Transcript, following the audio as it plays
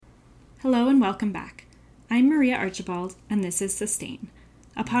Hello and welcome back. I'm Maria Archibald, and this is Sustain,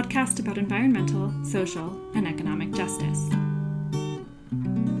 a podcast about environmental, social, and economic justice.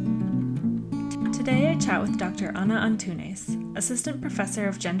 Today I chat with Dr. Ana Antunes, Assistant Professor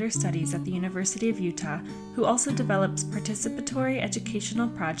of Gender Studies at the University of Utah, who also develops participatory educational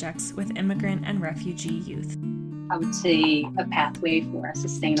projects with immigrant and refugee youth. I would say a pathway for a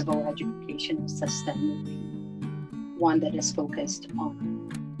sustainable educational system would be one that is focused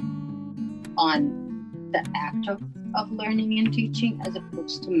on the act of learning and teaching, as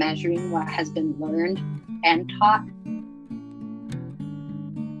opposed to measuring what has been learned and taught.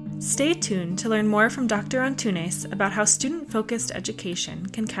 Stay tuned to learn more from Dr. Antunes about how student-focused education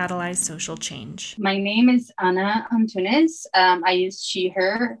can catalyze social change. My name is Ana Antunes. I use she,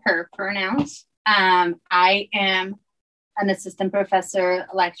 her pronouns. I am an assistant professor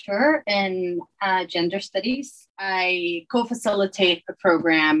lecturer in gender studies. I co-facilitate a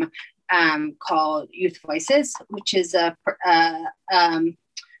program called Youth Voices, which is a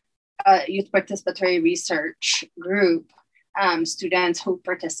youth participatory research group. Students who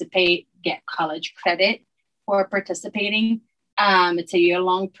participate get college credit for participating. It's a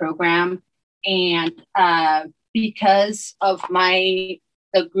year-long program, and because of the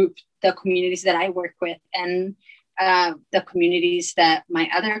communities that I work with, and the communities that my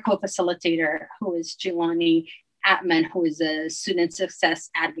other co-facilitator, who is Jelani Atman, who is a student success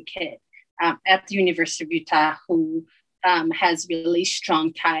advocate at the University of Utah, who has really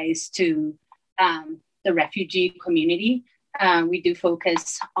strong ties to the refugee community. We do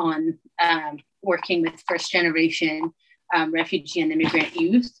focus on working with first generation refugee and immigrant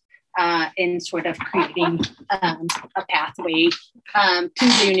youth in sort of creating a pathway to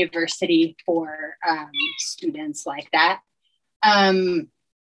the university for students like that. I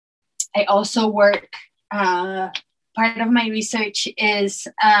also work, part of my research is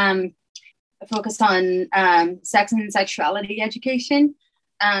focused on sex and sexuality education.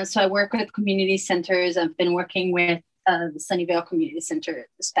 So I work with community centers. I've been working with the Sunnyvale Community Center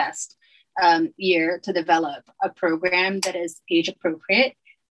this past year to develop a program that is age appropriate,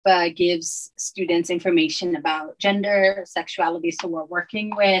 but gives students information about gender, sexuality. So we're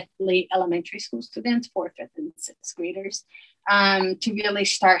working with late elementary school students, 4th, 5th, and 6th graders, to really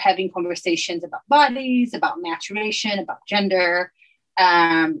start having conversations about bodies, about maturation, about gender,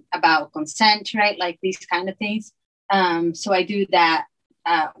 about consent, right? Like these kind of things. So I do that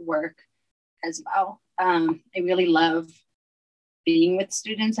work as well. I really love being with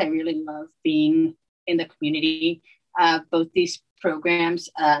students. I really love being in the community. Both these programs,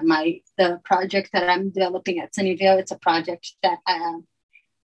 the project that I'm developing at Sunnyvale, it's a project that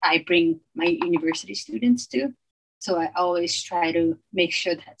I bring my university students to. So I always try to make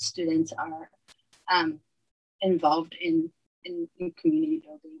sure that students are involved in community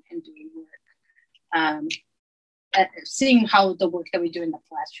building and doing work. Seeing how the work that we do in the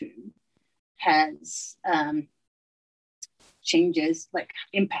classroom has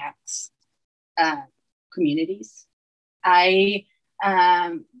impacts communities. I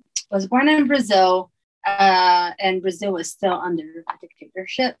was born in Brazil, and Brazil was still under a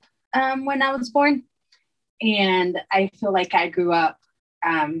dictatorship when I was born. And I feel like I grew up,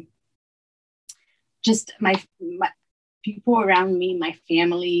 just my people around me, my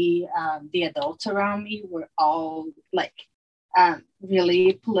family, the adults around me were all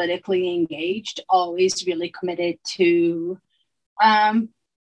really politically engaged, always really committed to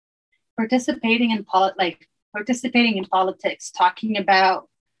participating in politics, talking about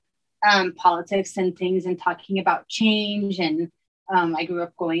politics and things, and talking about change. And I grew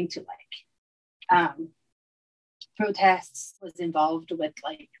up going to protests, was involved with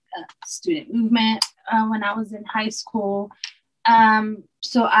student movement when I was in high school.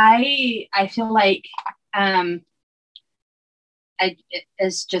 So I feel like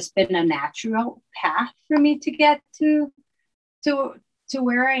it's just been a natural path for me to get to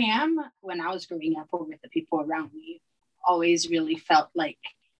where I am. When I was growing up, or with the people around me, always really felt like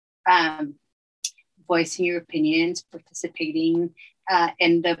voicing your opinions, participating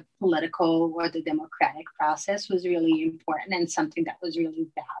in the political or the democratic process was really important, and something that was really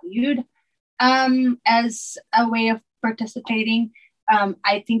valued as a way of participating.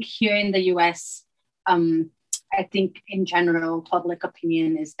 I think here in the US, I think in general, public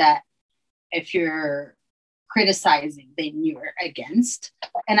opinion is that if you're criticizing, then you're against.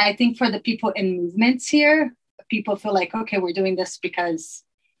 And I think for the people in movements here, people feel like, okay, we're doing this because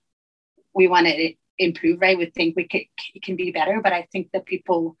we want to improve, right? We think it can be better. But I think the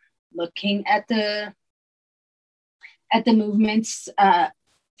people looking at the movements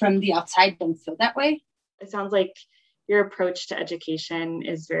from the outside don't feel that way. It sounds like your approach to education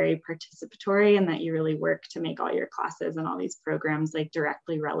is very participatory and that you really work to make all your classes and all these programs like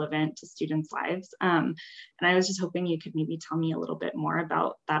directly relevant to students' lives. And I was just hoping you could maybe tell me a little bit more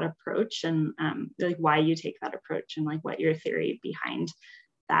about that approach and like why you take that approach and like what your theory behind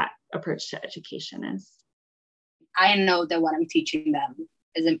that approach to education is. I know that what I'm teaching them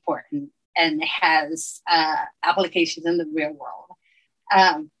is important and has applications in the real world.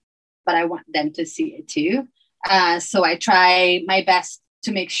 But I want them to see it too. So I try my best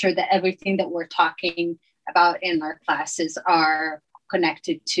to make sure that everything that we're talking about in our classes are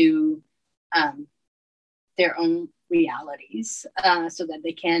connected to their own realities, so that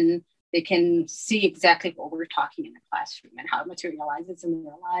they can see exactly what we're talking in the classroom and how it materializes in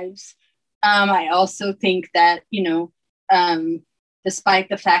their lives. I also think that, despite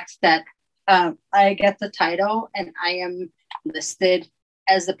the fact that I get the title and I am listed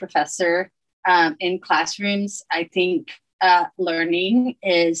as a professor in classrooms, I think learning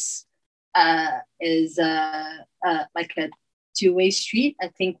is like a two-way street. I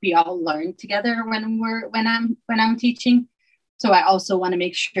think we all learn together when I'm teaching. So I also want to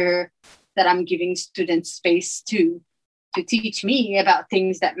make sure that I'm giving students space to teach me about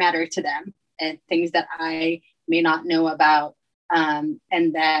things that matter to them and things that I may not know about, and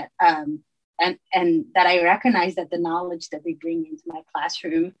that I recognize that the knowledge that they bring into my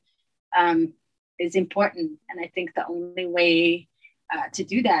classroom is important. And I think the only way to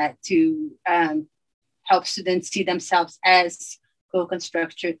do that, to help students see themselves as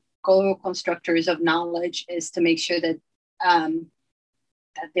co-constructors of knowledge, is to make sure that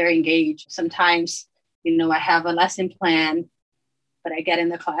they're engaged. Sometimes, I have a lesson plan, but I get in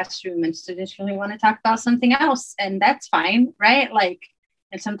the classroom and students really want to talk about something else, and that's fine, right?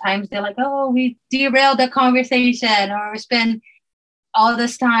 And sometimes they're like, oh, we derailed the conversation, or we spend all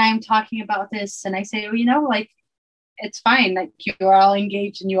this time talking about this. And I say, well, it's fine. You're all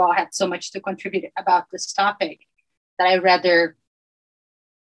engaged and you all have so much to contribute about this topic that I'd rather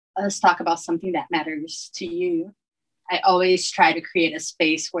us talk about something that matters to you. I always try to create a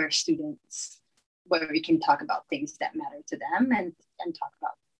space where we can talk about things that matter to them and talk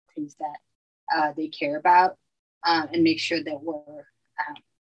about things that they care about, and make sure that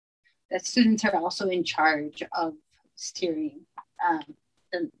that students are also in charge of steering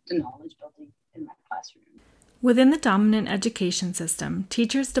the knowledge building in my classroom. Within the dominant education system,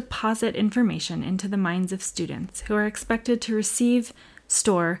 teachers deposit information into the minds of students who are expected to receive,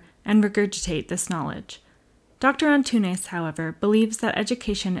 store, and regurgitate this knowledge. Dr. Antunes, however, believes that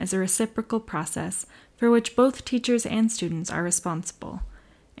education is a reciprocal process for which both teachers and students are responsible.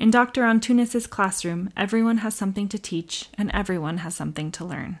 In Dr. Antunes' classroom, everyone has something to teach and everyone has something to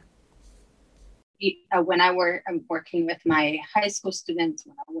learn. When I'm working with my high school students,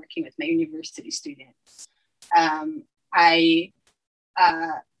 when I'm working with my university students, like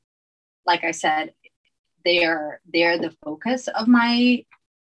I said, they are the focus of my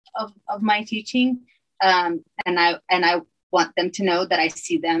teaching, and I want them to know that I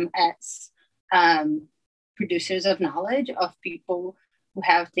see them as producers of knowledge, of people who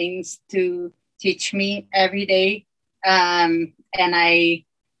have things to teach me every day, and I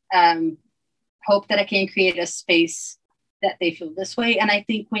hope that I can create a space that they feel this way. And I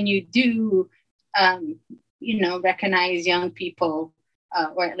think when you do, recognize young people,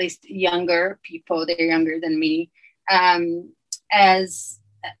 or at least younger people, they're younger than me, as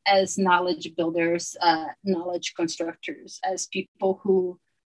knowledge builders, knowledge constructors, as people who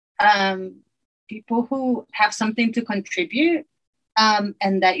have something to contribute,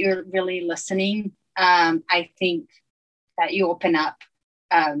 and that you're really listening, I think that you open up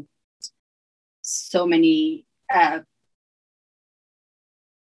so many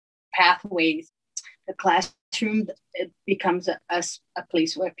pathways. The classroom, it becomes a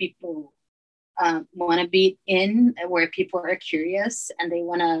place where people want to be in, where people are curious and they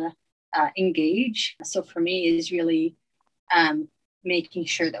want to engage. So for me, is really making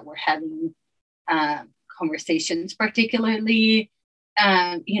sure that we're having conversations, particularly,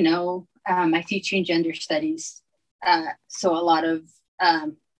 I teach in gender studies. So a lot of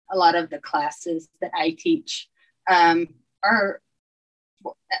the classes that I teach are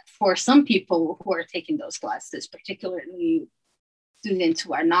for some people who are taking those classes, particularly students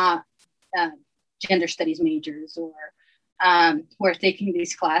who are not gender studies majors, or who are taking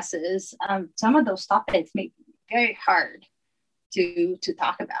these classes. Some of those topics make it very hard to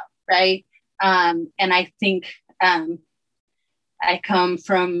talk about, right? And I think I come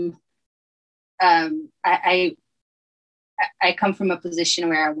from I come from a position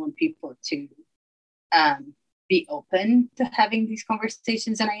where I want people to be open to having these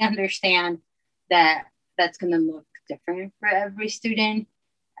conversations, and I understand that that's going to look different for every student.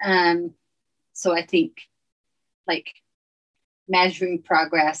 So I think like measuring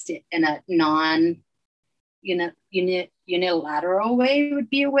progress in a unilateral way would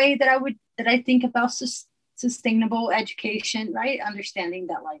be a way that I think about sustainable education, right? Understanding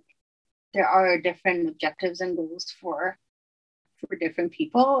that like there are different objectives and goals for different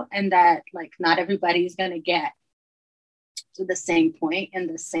people, and that like not everybody is going to get to the same point in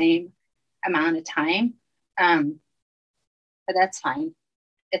the same amount of time. But that's fine.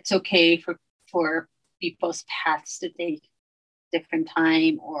 It's okay for people's paths to take different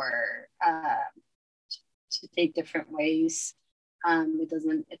time or to take different ways.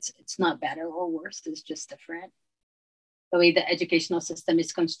 It's not better or worse, it's just different. The way the educational system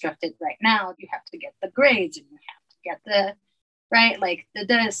is constructed right now, you have to get the grades and you have to get the right, like the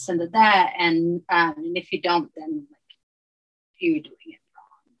this and the that, and if you don't, then like you're doing it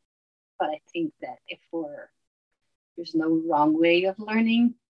wrong. But I think that there's no wrong way of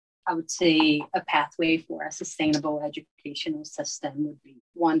learning. I would say a pathway for a sustainable educational system would be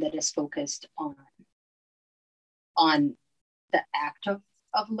one that is focused on the act of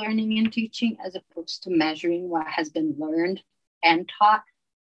learning and teaching, as opposed to measuring what has been learned and taught.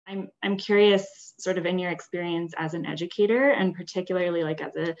 I'm curious, sort of in your experience as an educator, and particularly like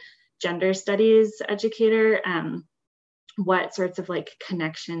as a gender studies educator, what sorts of like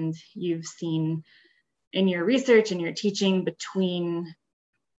connections you've seen in your research and your teaching between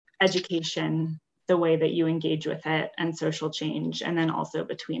education, the way that you engage with it, and social change, and then also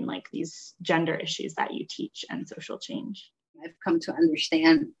between like these gender issues that you teach and social change. I've come to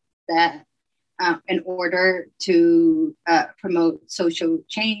understand that in order to promote social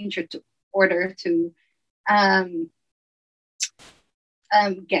change, or order to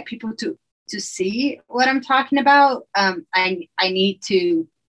get people to see what I'm talking about, I need to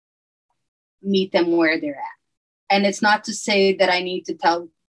meet them where they're at. And it's not to say that I need to tell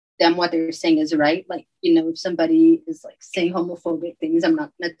them what they're saying is right. Like, if somebody is like saying homophobic things, I'm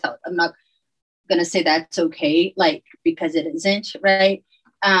not gonna say that's okay, like, because it isn't, right?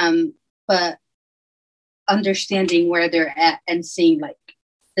 But understanding where they're at and seeing like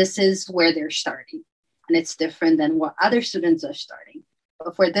this is where they're starting, and it's different than what other students are starting.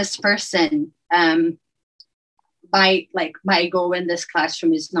 But for this person, my goal in this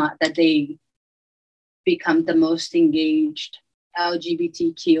classroom is not that they become the most engaged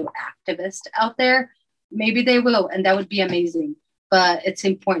LGBTQ activist out there. Maybe they will, and that would be amazing. But it's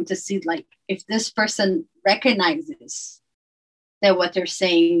important to see, like, if this person recognizes that what they're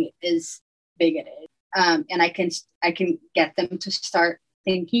saying is bigoted, and I can get them to start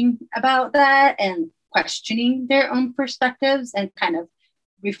thinking about that and questioning their own perspectives and kind of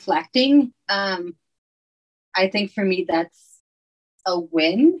reflecting. I think for me that's a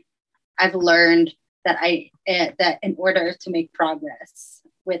win. I've learned that that in order to make progress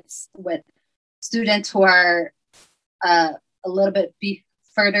with students who are a little bit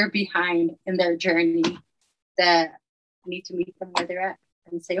further behind in their journey, that I need to meet them where they're at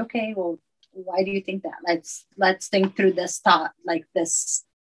and say, okay, well, why do you think that? Let's think through this thought, like this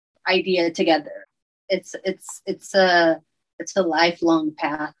idea together. It's a lifelong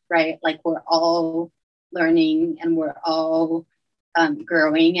path, right? Like we're all learning and we're all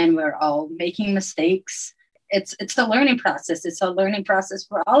growing and we're all making mistakes. It's a learning process. It's a learning process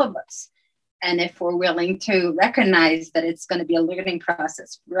for all of us. And if we're willing to recognize that it's going to be a learning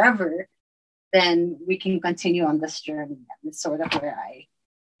process forever, then we can continue on this journey. And it's sort of where I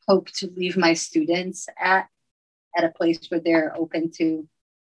hope to leave my students at a place where they're open to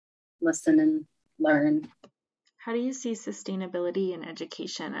listen and learn. How do you see sustainability in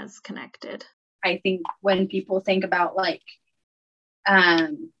education as connected? I think when people think about like,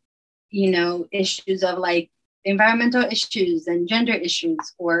 issues of like environmental issues and gender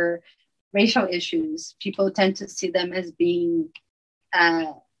issues or racial issues, people tend to see them as being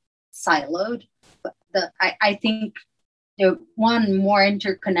siloed. But I think they're more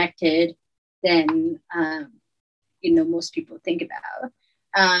interconnected than most people think about.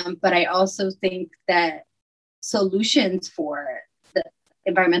 But I also think that solutions for the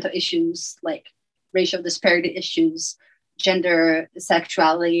environmental issues, like racial disparity issues, gender,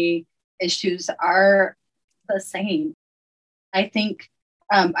 sexuality issues, are the same. I think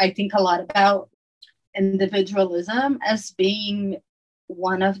a lot about individualism as being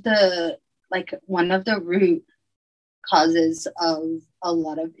one of the root causes of a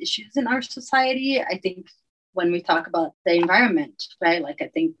lot of issues in our society. I think when we talk about the environment, right, like I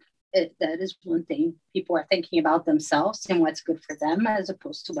think that is one thing. People are thinking about themselves and what's good for them as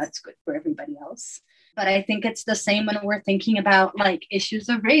opposed to what's good for everybody else. But I think it's the same when we're thinking about like issues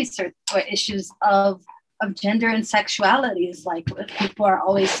of race or issues of of gender and sexuality is like people are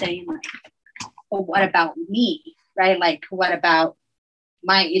always saying like, well, what about me, right? Like, what about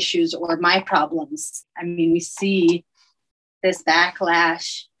my issues or my problems? I mean, we see this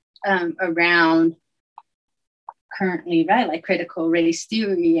backlash around currently, right? Like critical race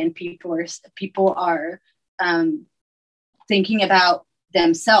theory, and people are thinking about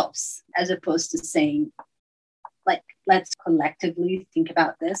themselves as opposed to saying, like, let's collectively think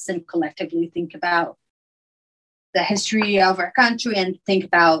about this and collectively think about the history of our country and think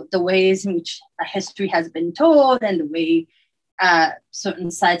about the ways in which a history has been told and the way certain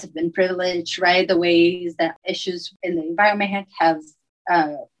sides have been privileged, right? The ways that issues in the environment have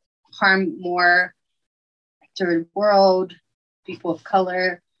harmed more third world, people of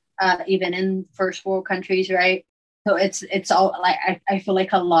color, even in first world countries, right? So it's all like I feel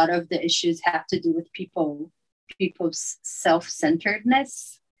like a lot of the issues have to do with people's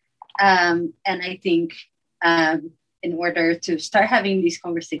self-centeredness, and I think in order to start having these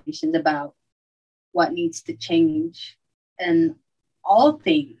conversations about what needs to change in all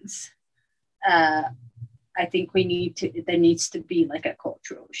things, I think there needs to be like a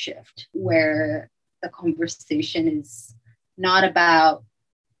cultural shift where the conversation is not about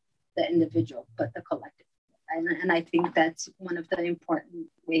the individual, but the collective. And I think that's one of the important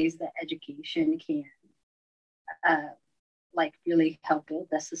ways that education can like really help build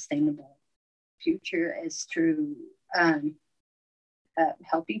a sustainable future is through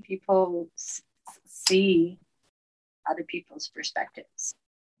helping people see other people's perspectives.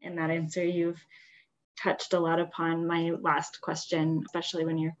 In that answer, you've touched a lot upon my last question, especially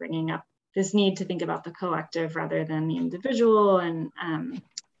when you're bringing up this need to think about the collective rather than the individual, and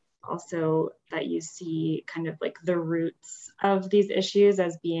also that you see kind of like the roots of these issues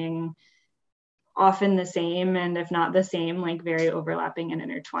as being often the same, and if not the same, like very overlapping and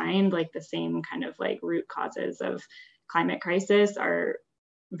intertwined, like the same kind of like root causes of climate crisis are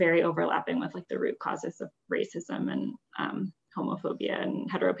very overlapping with like the root causes of racism and homophobia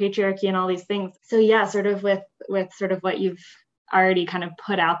and heteropatriarchy and all these things. So yeah, sort of with sort of what you've already kind of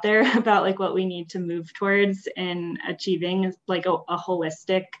put out there about like what we need to move towards in achieving like a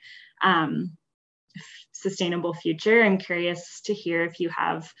holistic sustainable future. I'm curious to hear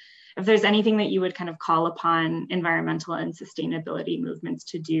if there's anything that you would kind of call upon environmental and sustainability movements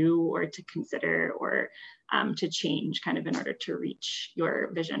to do or to consider or to change kind of in order to reach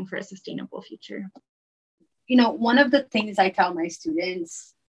your vision for a sustainable future. You know, one of the things I tell my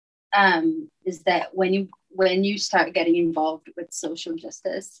students is that when you start getting involved with social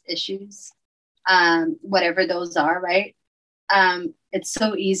justice issues, whatever those are, right? It's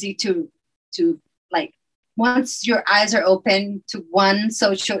so easy to like, once your eyes are open to one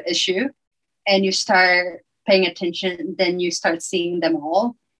social issue and you start paying attention, then you start seeing them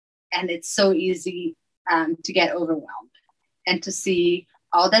all. And it's so easy to get overwhelmed and to see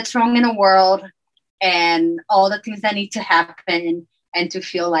all that's wrong in the world and all the things that need to happen, and to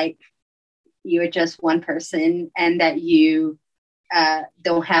feel like you're just one person and that you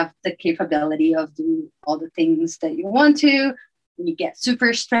don't have the capability of doing all the things that you want to. And you get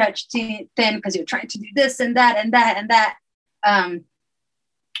super stretched thin because you're trying to do this and that and that and that.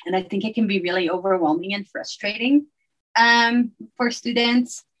 And I think it can be really overwhelming and frustrating for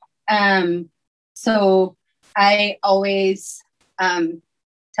students. So I always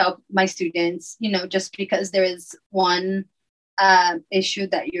tell my students, you know, just because there is one issue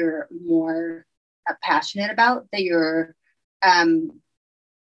that you're more passionate about, that you're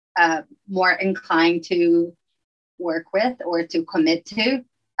more inclined to work with or to commit to,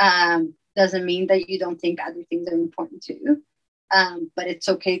 doesn't mean that you don't think other things are important too. But it's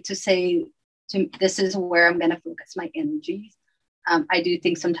okay to say, this is where I'm going to focus my energies. I do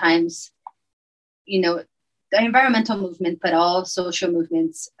think sometimes, you know, the environmental movement, but all social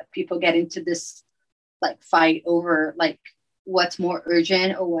movements, people get into this like fight over like what's more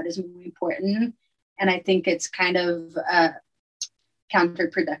urgent or what is more important. And I think it's kind of a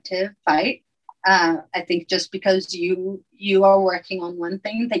counterproductive fight. I think just because you are working on one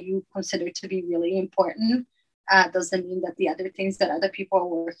thing that you consider to be really important doesn't mean that the other things that other people are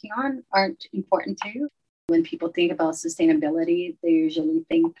working on aren't important too. When people think about sustainability, they usually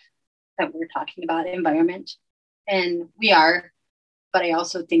think that we're talking about environment, and we are, but I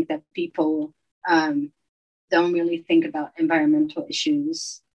also think that people don't really think about environmental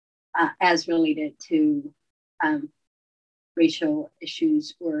issues as related to racial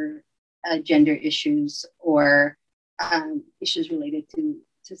issues or gender issues or issues related to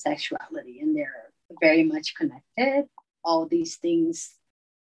sexuality, and they're very much connected. All these things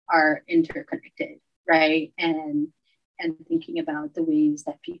are interconnected, right? And thinking about the ways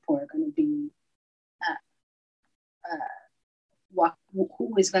that people are going to be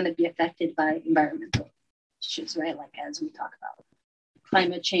who is going to be affected by environmental issues, right? Like as we talk about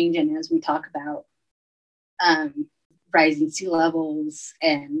climate change and as we talk about rising sea levels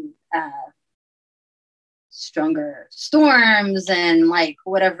and stronger storms and like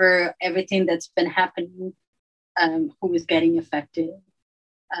whatever, everything that's been happening, who is getting affected,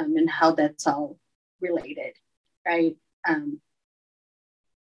 and how that's all related, right? I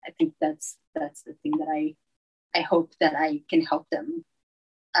think that's the thing that I hope that I can help them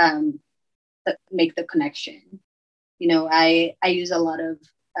make the connection. You know, I use a lot of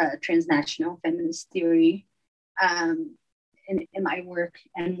transnational feminist theory in my work,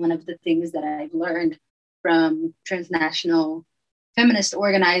 and one of the things that I've learned from transnational feminist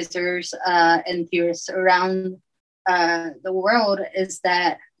organizers and theorists around the world is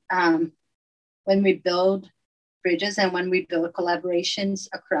that when we build bridges and when we build collaborations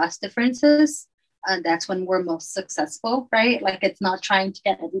across differences, that's when we're most successful, right? Like it's not trying to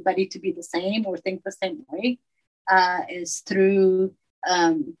get everybody to be the same or think the same way. Is through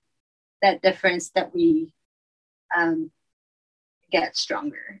that difference that we get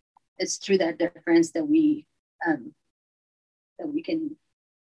stronger. It's through that difference that we can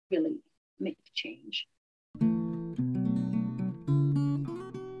really make change.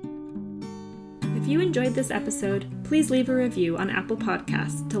 If you enjoyed this episode, please leave a review on Apple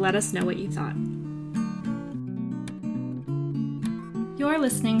Podcasts to let us know what you thought. You're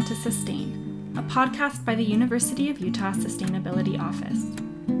listening to Sustain, a podcast by the University of Utah Sustainability Office.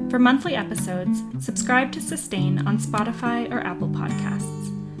 For monthly episodes, subscribe to Sustain on Spotify or Apple Podcasts.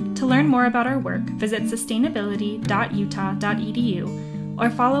 To learn more about our work, visit sustainability.utah.edu or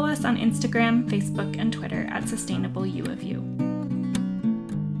follow us on Instagram, Facebook, and Twitter at SustainableUofU.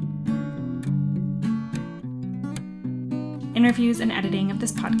 Interviews and editing of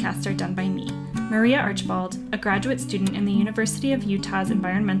this podcast are done by me, Maria Archibald, a graduate student in the University of Utah's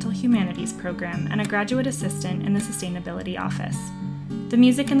Environmental Humanities program and a graduate assistant in the Sustainability Office. The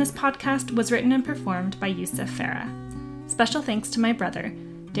music in this podcast was written and performed by Yusuf Farah. Special thanks to my brother,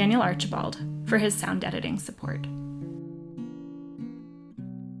 Daniel Archibald, for his sound editing support.